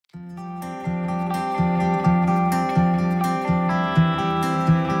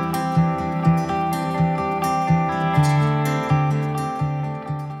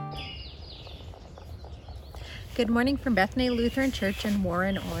Good morning from Bethany Lutheran Church in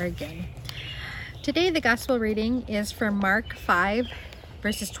Warren, Oregon. Today the gospel reading is from Mark 5,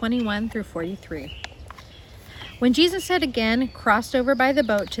 verses 21 through 43. When Jesus had again crossed over by the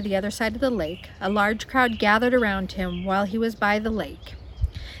boat to the other side of the lake, a large crowd gathered around him while he was by the lake.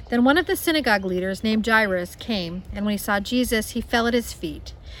 Then one of the synagogue leaders named Jairus came, and when he saw Jesus, he fell at his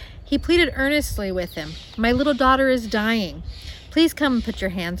feet. He pleaded earnestly with him, "My little daughter is dying. Please come and put your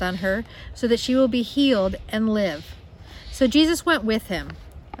hands on her so that she will be healed and live." So Jesus went with him.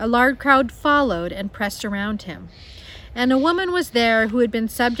 A large crowd followed and pressed around him. And a woman was there who had been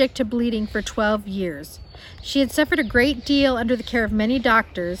subject to bleeding for 12 years. She had suffered a great deal under the care of many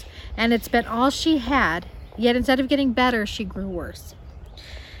doctors and had spent all she had, yet instead of getting better, she grew worse.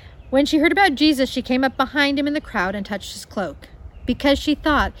 When she heard about Jesus, she came up behind him in the crowd and touched his cloak, because she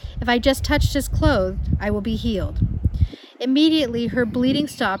thought, "If I just touched his clothes, I will be healed." Immediately her bleeding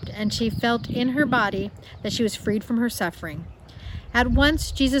stopped, and she felt in her body that she was freed from her suffering. At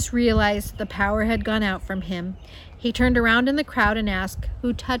once Jesus realized the power had gone out from him. He turned around in the crowd and asked,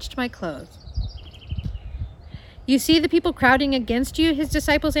 "Who touched my clothes?" "You see the people crowding against you," his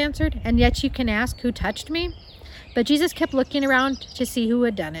disciples answered, "and yet you can ask, 'Who touched me?'" But Jesus kept looking around to see who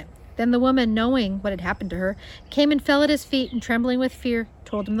had done it. Then the woman, knowing what had happened to her, came and fell at his feet, and trembling with fear,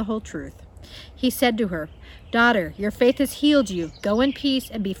 told him the whole truth. He said to her, "Daughter, your faith has healed you. Go in peace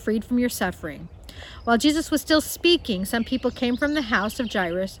and be freed from your suffering." While Jesus was still speaking, some people came from the house of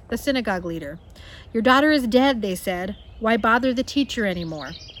Jairus, the synagogue leader. "Your daughter is dead," they said. "Why bother the teacher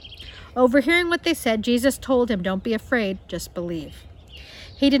anymore?" Overhearing what they said, Jesus told him, "Don't be afraid, just believe."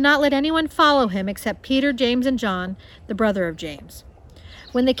 He did not let anyone follow him except Peter, James, and John, the brother of James.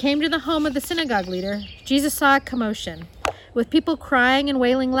 When they came to the home of the synagogue leader, Jesus saw a commotion. With people crying and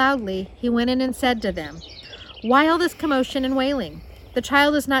wailing loudly, he went in and said to them, "Why all this commotion and wailing? The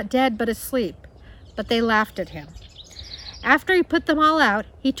child is not dead, but asleep." But they laughed at him. After he put them all out,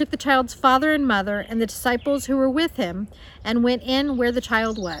 he took the child's father and mother and the disciples who were with him and went in where the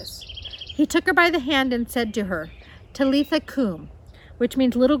child was. He took her by the hand and said to her, "Talitha cum," which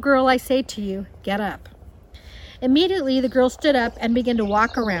means, "Little girl, I say to you, get up." Immediately the girl stood up and began to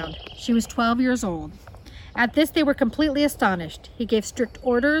walk around. She was 12 years old. At this they were completely astonished. He gave strict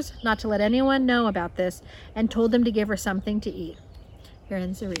orders not to let anyone know about this and told them to give her something to eat. Here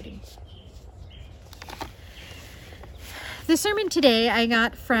ends the reading. The sermon today I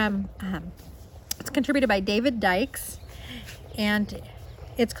got from, it's contributed by David Dykes, and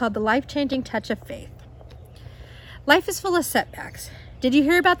it's called The Life-Changing Touch of Faith. Life is full of setbacks. Did you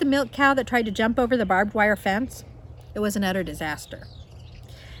hear about the milk cow that tried to jump over the barbed wire fence? It was an utter disaster.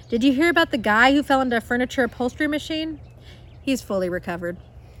 Did you hear about the guy who fell into a furniture upholstery machine? He's fully recovered.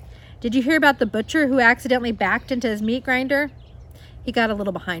 Did you hear about the butcher who accidentally backed into his meat grinder? He got a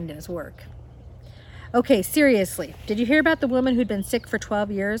little behind in his work. Okay, seriously, did you hear about the woman who'd been sick for 12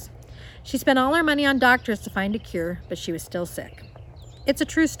 years? She spent all her money on doctors to find a cure, but she was still sick. It's a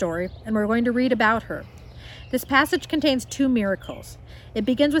true story, and we're going to read about her. This passage contains two miracles. It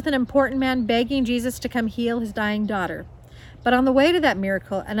begins with an important man begging Jesus to come heal his dying daughter. But on the way to that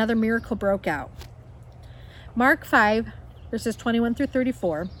miracle, another miracle broke out. Mark 5, verses 21 through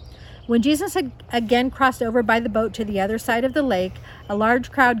 34. When Jesus had again crossed over by the boat to the other side of the lake, a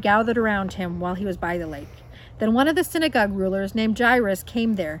large crowd gathered around him while he was by the lake. Then one of the synagogue rulers named Jairus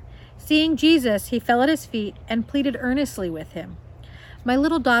came there. Seeing Jesus, he fell at his feet and pleaded earnestly with him, "My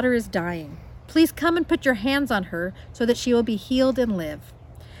little daughter is dying. Please come and put your hands on her so that she will be healed and live."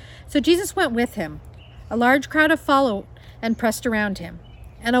 So Jesus went with him. A large crowd followed and pressed around him.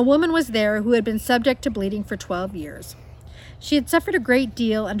 And a woman was there who had been subject to bleeding for 12 years. She had suffered a great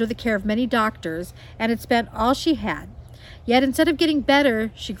deal under the care of many doctors and had spent all she had. Yet instead of getting better,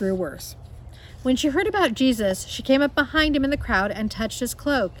 she grew worse. When she heard about Jesus, she came up behind him in the crowd and touched his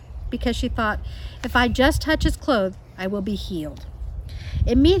cloak, because she thought, "If I just touch his clothes, I will be healed."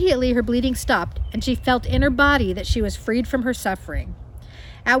 Immediately her bleeding stopped, and she felt in her body that she was freed from her suffering.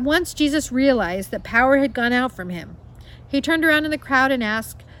 At once Jesus realized that power had gone out from him. He turned around in the crowd and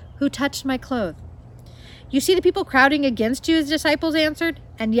asked, "Who touched my clothes?" "You see the people crowding against you," his disciples answered,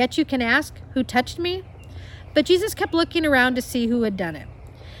 "and yet you can ask, 'Who touched me?'" But Jesus kept looking around to see who had done it.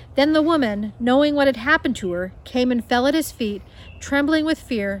 Then the woman, knowing what had happened to her, came and fell at his feet, trembling with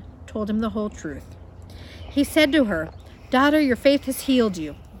fear, told him the whole truth. He said to her, "Daughter, your faith has healed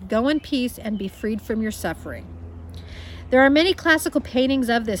you. Go in peace and be freed from your suffering." There are many classical paintings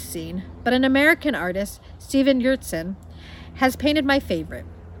of this scene, but an American artist, Stephen Yurtsin, has painted my favorite.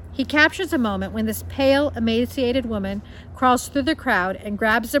 He captures a moment when this pale, emaciated woman crawls through the crowd and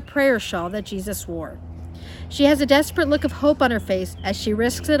grabs a prayer shawl that Jesus wore. She has a desperate look of hope on her face as she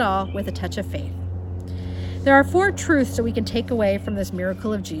risks it all with a touch of faith. There are 4 truths that we can take away from this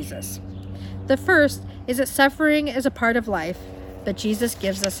miracle of Jesus. The first is that suffering is a part of life, but Jesus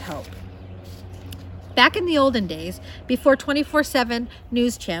gives us hope. Back in the olden days, before 24/7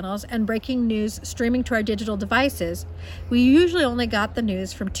 news channels and breaking news streaming to our digital devices, we usually only got the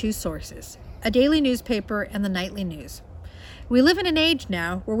news from 2 sources, a daily newspaper and the nightly news. We live in an age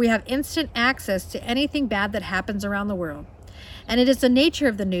now where we have instant access to anything bad that happens around the world, and it is the nature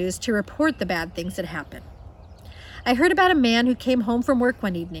of the news to report the bad things that happen. I heard about a man who came home from work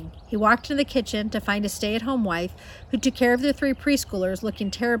one evening. He walked into the kitchen to find a stay-at-home wife who took care of their 3 preschoolers looking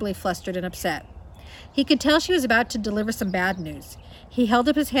terribly flustered and upset. He could tell she was about to deliver some bad news. He held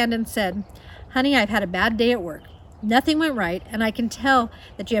up his hand and said, "Honey, I've had a bad day at work. Nothing went right, and I can tell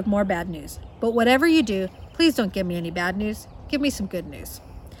that you have more bad news. But whatever you do, please don't give me any bad news. Give me some good news."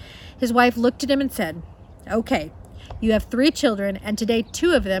 His wife looked at him and said, "Okay, you have 3 children, and today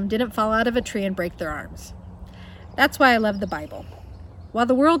 2 of them didn't fall out of a tree and break their arms." That's why I love the Bible. While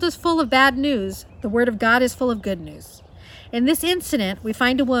the world is full of bad news, the Word of God is full of good news. In this incident, we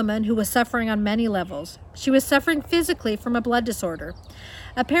find a woman who was suffering on many levels. She was suffering physically from a blood disorder.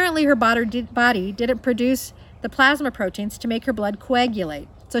 Apparently, her body didn't produce the plasma proteins to make her blood coagulate,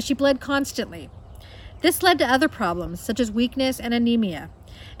 so she bled constantly. This led to other problems, such as weakness and anemia,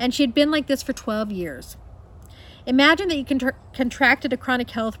 and she had been like this for 12 years. Imagine that you contracted a chronic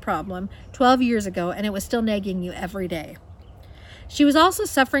health problem 12 years ago and it was still nagging you every day. She was also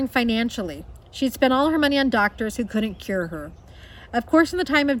suffering financially. She had spent all her money on doctors who couldn't cure her. Of course, in the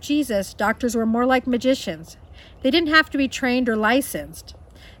time of Jesus, doctors were more like magicians. They didn't have to be trained or licensed.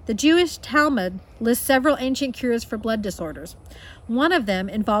 The Jewish Talmud lists several ancient cures for blood disorders. One of them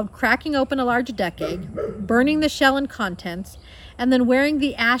involved cracking open a large duck egg, burning the shell and contents, and then wearing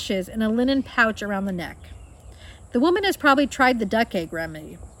the ashes in a linen pouch around the neck. The woman has probably tried the duck egg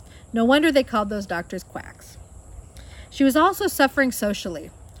remedy. No wonder they called those doctors quacks. She was also suffering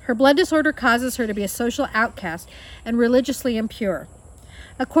socially. Her blood disorder causes her to be a social outcast and religiously impure.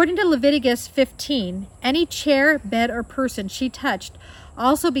 According to Leviticus 15, any chair, bed, or person she touched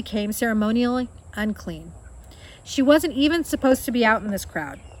also became ceremonially unclean. She wasn't even supposed to be out in this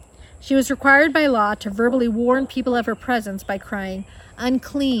crowd. She was required by law to verbally warn people of her presence by crying,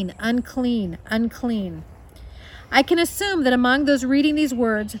 "Unclean, unclean, unclean." I can assume that among those reading these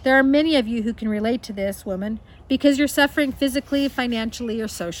words, there are many of you who can relate to this woman because you're suffering physically, financially, or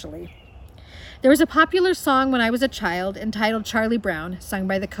socially. There was a popular song when I was a child entitled Charlie Brown, sung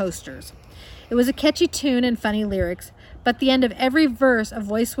by the Coasters. It was a catchy tune and funny lyrics, but at the end of every verse, a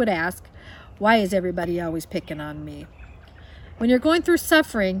voice would ask, "Why is everybody always picking on me?" When you're going through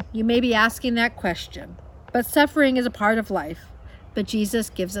suffering, you may be asking that question, but suffering is a part of life, but Jesus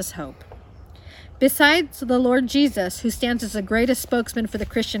gives us hope. Besides the Lord Jesus, who stands as the greatest spokesman for the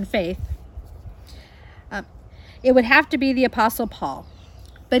Christian faith, it would have to be the Apostle Paul.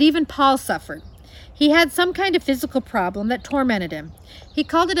 But even Paul suffered. He had some kind of physical problem that tormented him. He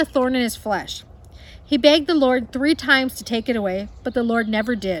called it a thorn in his flesh. He begged the Lord 3 times to take it away, but the Lord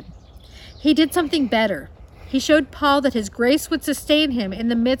never did. He did something better. He showed Paul that his grace would sustain him in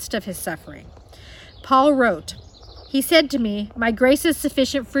the midst of his suffering. Paul wrote, "He said to me, 'My grace is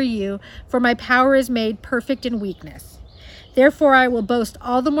sufficient for you, for my power is made perfect in weakness. Therefore I will boast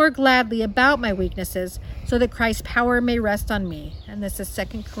all the more gladly about my weaknesses, so that Christ's power may rest on me.'" And this is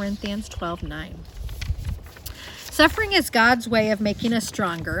 2 Corinthians 12:9. Suffering is God's way of making us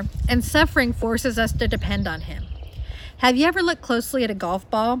stronger, and suffering forces us to depend on Him. Have you ever looked closely at a golf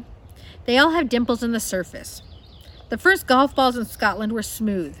ball? They all have dimples in the surface. The first golf balls in Scotland were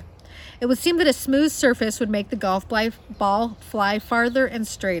smooth. It would seem that a smooth surface would make the golf ball fly farther and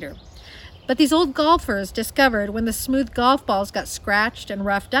straighter. But these old golfers discovered when the smooth golf balls got scratched and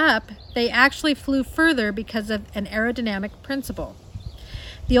roughed up, they actually flew further because of an aerodynamic principle.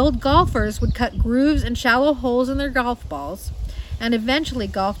 The old golfers would cut grooves and shallow holes in their golf balls, and eventually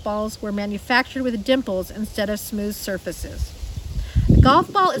golf balls were manufactured with dimples instead of smooth surfaces. A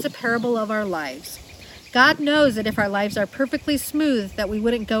golf ball is a parable of our lives. God knows that if our lives are perfectly smooth, that we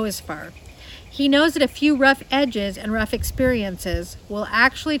wouldn't go as far. He knows that a few rough edges and rough experiences will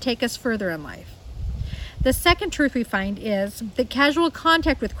actually take us further in life. The second truth we find is that casual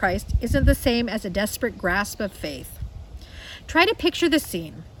contact with Christ isn't the same as a desperate grasp of faith. Try to picture the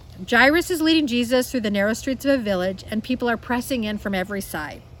scene. Jairus is leading Jesus through the narrow streets of a village, and people are pressing in from every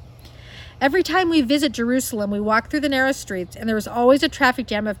side. Every time we visit Jerusalem, we walk through the narrow streets, and there is always a traffic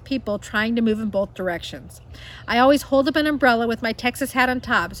jam of people trying to move in both directions. I always hold up an umbrella with my Texas hat on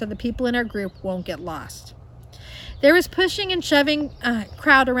top so the people in our group won't get lost. There was pushing and shoving a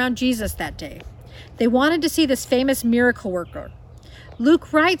crowd around Jesus that day. They wanted to see this famous miracle worker.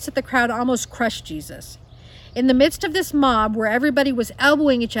 Luke writes that the crowd almost crushed Jesus. In the midst of this mob where everybody was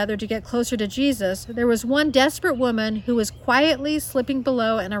elbowing each other to get closer to Jesus, there was one desperate woman who was quietly slipping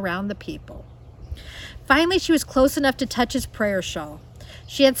below and around the people. Finally, she was close enough to touch his prayer shawl.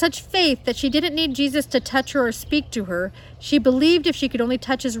 She had such faith that she didn't need Jesus to touch her or speak to her. She believed if she could only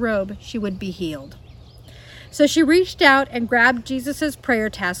touch his robe, she would be healed. So she reached out and grabbed Jesus' prayer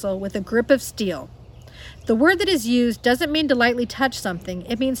tassel with a grip of steel. The word that is used doesn't mean to lightly touch something.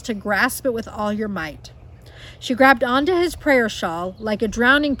 It means to grasp it with all your might. She grabbed onto his prayer shawl like a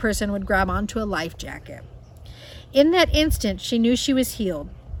drowning person would grab onto a life jacket. In that instant, she knew she was healed.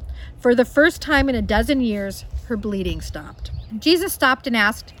 For the first time in a dozen years, her bleeding stopped. Jesus stopped and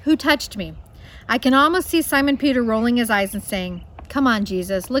asked, "Who touched me?" I can almost see Simon Peter rolling his eyes and saying, "Come on,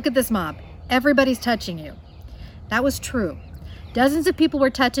 Jesus, look at this mob. Everybody's touching you." That was true. Dozens of people were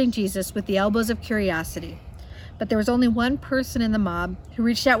touching Jesus with the elbows of curiosity. But there was only one person in the mob who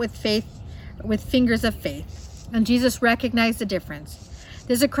reached out with fingers of faith. And Jesus recognized the difference.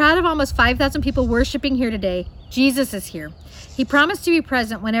 There's a crowd of almost 5,000 people worshiping here today. Jesus is here. He promised to be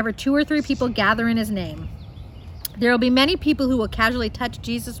present whenever 2 or 3 people gather in his name. There will be many people who will casually touch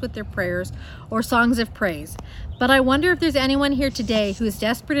Jesus with their prayers or songs of praise. But I wonder if there's anyone here today who is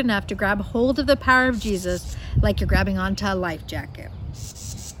desperate enough to grab hold of the power of Jesus like you're grabbing onto a life jacket.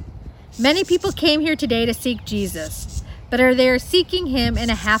 Many people came here today to seek Jesus, but are they seeking him in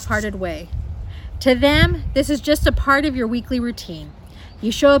a half-hearted way? To them, this is just a part of your weekly routine.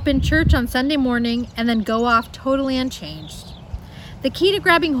 You show up in church on Sunday morning and then go off totally unchanged. The key to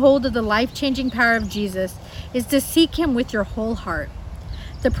grabbing hold of the life-changing power of Jesus is to seek him with your whole heart.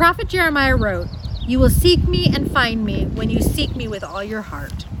 The prophet Jeremiah wrote, "You will seek me and find me when you seek me with all your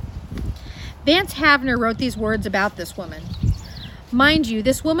heart." Vance Havner wrote these words about this woman. Mind you,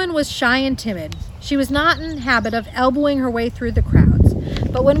 this woman was shy and timid. She was not in the habit of elbowing her way through the crowds.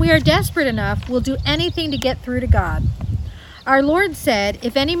 But when we are desperate enough, we'll do anything to get through to God. Our Lord said,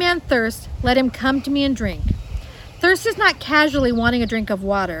 "If any man thirst, let him come to me and drink." Thirst is not casually wanting a drink of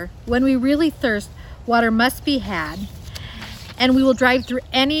water. When we really thirst, water must be had, and we will drive through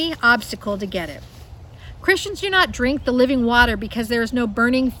any obstacle to get it. Christians do not drink the living water because there is no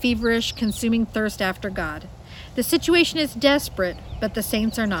burning, feverish, consuming thirst after God. The situation is desperate, but the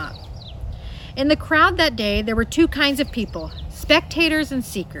saints are not. In the crowd that day, there were 2 kinds of people, spectators and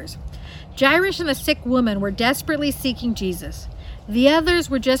seekers. Jairus and the sick woman were desperately seeking Jesus. The others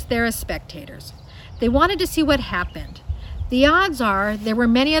were just there as spectators. They wanted to see what happened. The odds are there were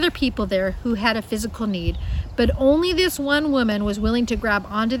many other people there who had a physical need, but only this one woman was willing to grab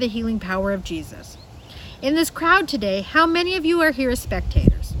onto the healing power of Jesus. In this crowd today, how many of you are here as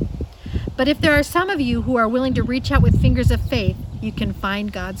spectators? But if there are some of you who are willing to reach out with fingers of faith, you can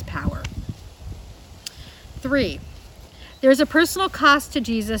find God's power. 3. There is a personal cost to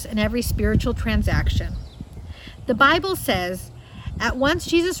Jesus in every spiritual transaction. The Bible says, "At once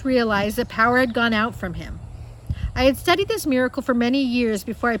Jesus realized that power had gone out from him." I had studied this miracle for many years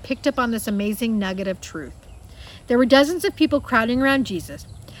before I picked up on this amazing nugget of truth. There were dozens of people crowding around Jesus.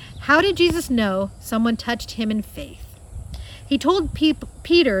 How did Jesus know someone touched him in faith? He told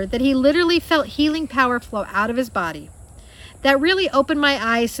Peter that he literally felt healing power flow out of his body. That really opened my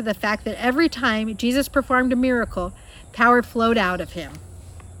eyes to the fact that every time Jesus performed a miracle, power flowed out of him.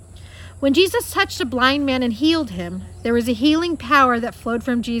 When Jesus touched a blind man and healed him, there was a healing power that flowed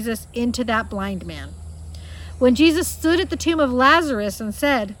from Jesus into that blind man. When Jesus stood at the tomb of Lazarus and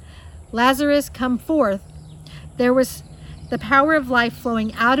said, "Lazarus, come forth," there was the power of life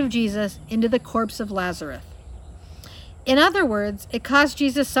flowing out of Jesus into the corpse of Lazarus. In other words, it cost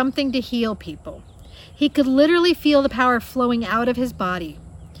Jesus something to heal people. He could literally feel the power flowing out of his body.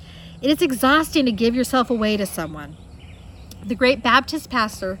 It is exhausting to give yourself away to someone. The great Baptist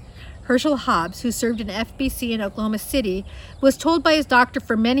pastor, Herschel Hobbs, who served in FBC in Oklahoma City, was told by his doctor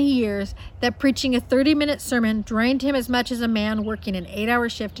for many years that preaching a 30-minute sermon drained him as much as a man working an 8-hour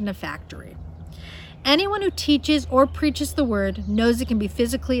shift in a factory. Anyone who teaches or preaches the word knows it can be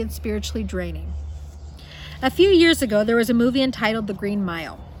physically and spiritually draining. A few years ago, there was a movie entitled The Green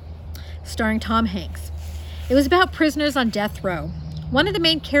Mile, starring Tom Hanks. It was about prisoners on death row. One of the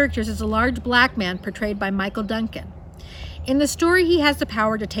main characters is a large black man portrayed by Michael Duncan. In the story, he has the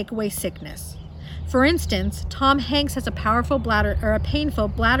power to take away sickness. For instance, Tom Hanks has a painful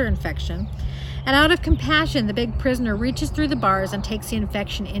bladder infection, and out of compassion, the big prisoner reaches through the bars and takes the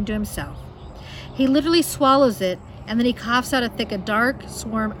infection into himself. He literally swallows it, and then he coughs out a dark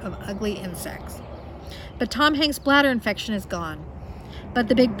swarm of ugly insects. But Tom Hanks' bladder infection is gone. But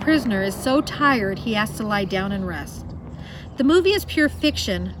the big prisoner is so tired he has to lie down and rest. The movie is pure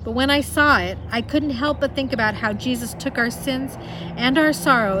fiction, but when I saw it, I couldn't help but think about how Jesus took our sins and our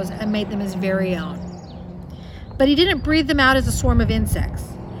sorrows and made them his very own. but he didn't breathe them out as a swarm of insects.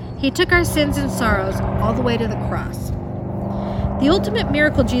 He took our sins and sorrows all the way to the cross. The ultimate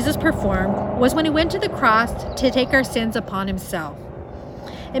miracle Jesus performed was when he went to the cross to take our sins upon himself.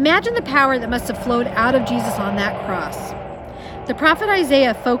 Imagine the power that must have flowed out of Jesus on that cross. The prophet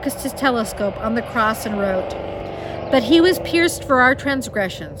Isaiah focused his telescope on the cross and wrote, "But he was pierced for our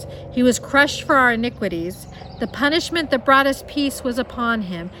transgressions, he was crushed for our iniquities. The punishment that brought us peace was upon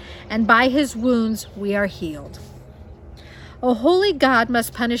him, and by his wounds we are healed." A holy God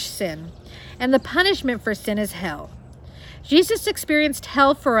must punish sin, and the punishment for sin is hell. Jesus experienced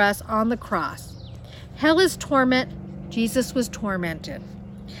hell for us on the cross. Hell is torment. Jesus was tormented.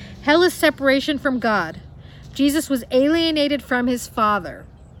 Hell is separation from God. Jesus was alienated from his Father.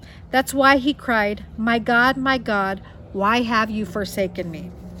 That's why he cried, my God, why have you forsaken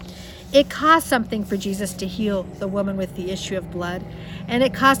me?" It cost something for Jesus to heal the woman with the issue of blood, and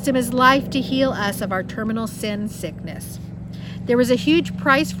it cost him his life to heal us of our terminal sin sickness. There was a huge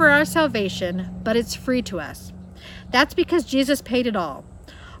price for our salvation, but it's free to us. That's because Jesus paid it all.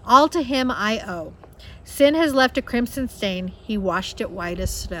 All to him I owe. Sin has left a crimson stain. He washed it white as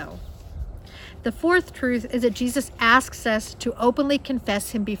snow. The fourth truth is that Jesus asks us to openly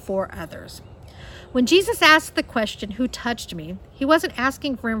confess him before others. When Jesus asked the question, "Who touched me?" he wasn't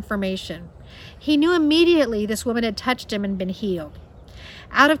asking for information. He knew immediately this woman had touched him and been healed.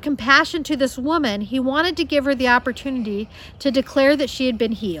 Out of compassion to this woman, he wanted to give her the opportunity to declare that she had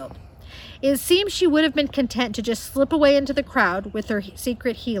been healed. It seems she would have been content to just slip away into the crowd with her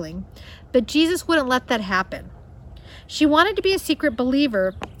secret healing, but Jesus wouldn't let that happen. She wanted to be a secret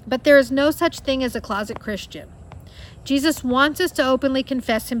believer, but there is no such thing as a closet Christian. Jesus wants us to openly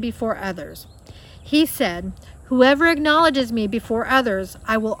confess him before others. He said, "Whoever acknowledges me before others,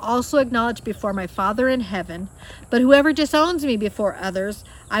 I will also acknowledge before my Father in heaven, but whoever disowns me before others,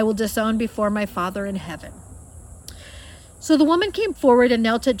 I will disown before my Father in heaven." So the woman came forward and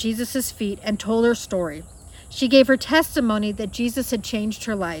knelt at Jesus' feet and told her story. She gave her testimony that Jesus had changed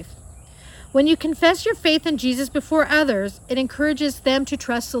her life. When you confess your faith in Jesus before others, it encourages them to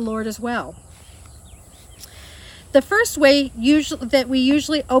trust the Lord as well. The first way that we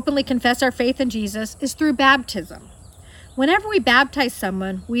usually openly confess our faith in Jesus is through baptism. Whenever we baptize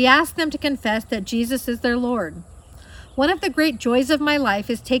someone, we ask them to confess that Jesus is their Lord. One of the great joys of my life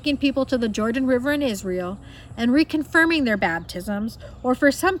is taking people to the Jordan River in Israel and reconfirming their baptisms, or for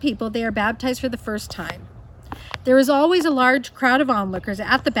some people, they are baptized for the first time. There is always a large crowd of onlookers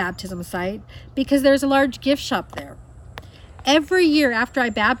at the baptism site because there's a large gift shop there. Every year after I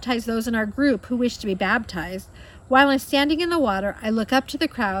baptize those in our group who wish to be baptized, while I'm standing in the water, I look up to the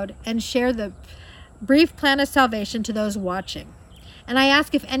crowd and share the brief plan of salvation to those watching. And I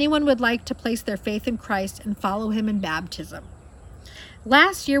ask if anyone would like to place their faith in Christ and follow him in baptism.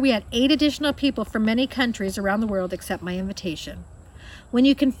 Last year, we had 8 additional people from many countries around the world accept my invitation. When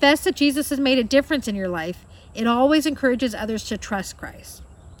you confess that Jesus has made a difference in your life, it always encourages others to trust Christ.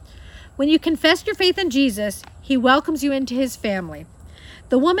 When you confess your faith in Jesus, he welcomes you into his family.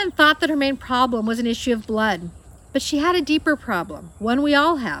 The woman thought that her main problem was an issue of blood, but she had a deeper problem, one we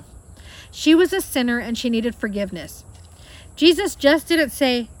all have. She was a sinner and she needed forgiveness. Jesus just didn't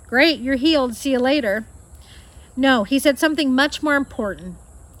say, "Great, you're healed, see you later." No, he said something much more important.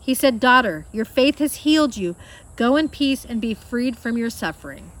 He said, "Daughter, your faith has healed you. Go in peace and be freed from your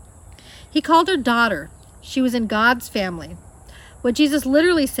suffering." He called her daughter. She was in God's family. What Jesus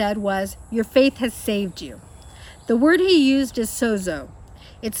literally said was, "Your faith has saved you." The word he used is sozo.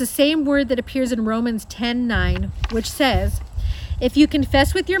 It's the same word that appears in Romans 10:9, which says, "If you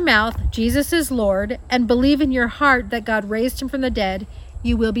confess with your mouth Jesus is Lord and believe in your heart that God raised him from the dead,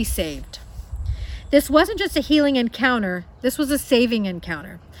 you will be saved." This wasn't just a healing encounter, this was a saving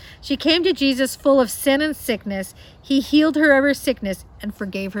encounter. She came to Jesus full of sin and sickness. He healed her of her sickness and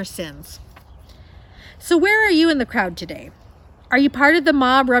forgave her sins. So where are you in the crowd today? Are you part of the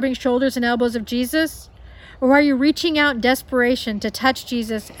mob rubbing shoulders and elbows of Jesus? Or are you reaching out in desperation to touch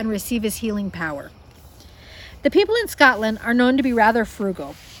Jesus and receive his healing power? The people in Scotland are known to be rather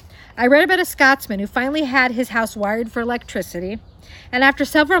frugal. I read about a Scotsman who finally had his house wired for electricity, and after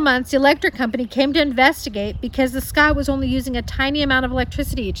several months, the electric company came to investigate because the Scot was only using a tiny amount of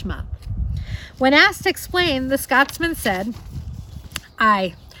electricity each month. When asked to explain, the Scotsman said,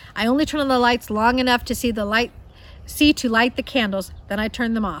 I only turn on the lights long enough to see to light the candles, then I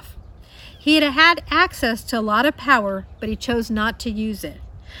turn them off. He had had access to a lot of power, but he chose not to use it.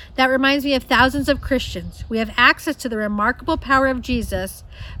 That reminds me of thousands of Christians. We have access to the remarkable power of Jesus,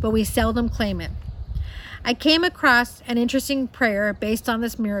 but we seldom claim it. I came across an interesting prayer based on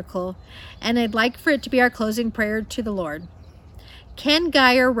this miracle, and I'd like for it to be our closing prayer to the Lord. Ken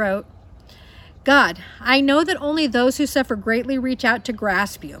Geyer wrote, God, I know that only those who suffer greatly reach out to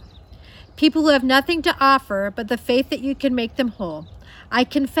grasp you. People who have nothing to offer but the faith that you can make them whole. I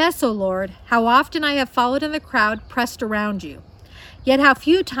confess, O Lord, how often I have followed in the crowd pressed around you. Yet how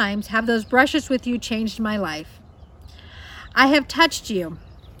few times have those brushes with you changed my life. I have touched you,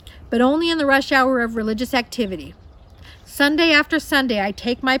 but only in the rush hour of religious activity. Sunday after Sunday, I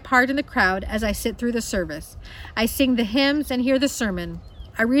take my part in the crowd as I sit through the service. I sing the hymns and hear the sermon.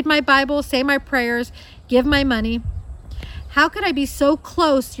 I read my Bible, say my prayers, give my money. How could I be so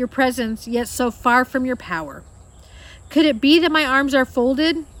close to your presence, yet so far from your power? Could it be that my arms are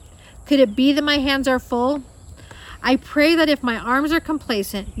folded? Could it be that my hands are full? I pray that if my arms are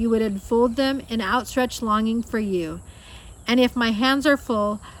complacent, you would enfold them in outstretched longing for you. And if my hands are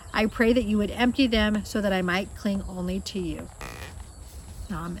full, I pray that you would empty them so that I might cling only to you.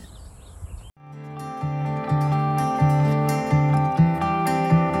 Amen.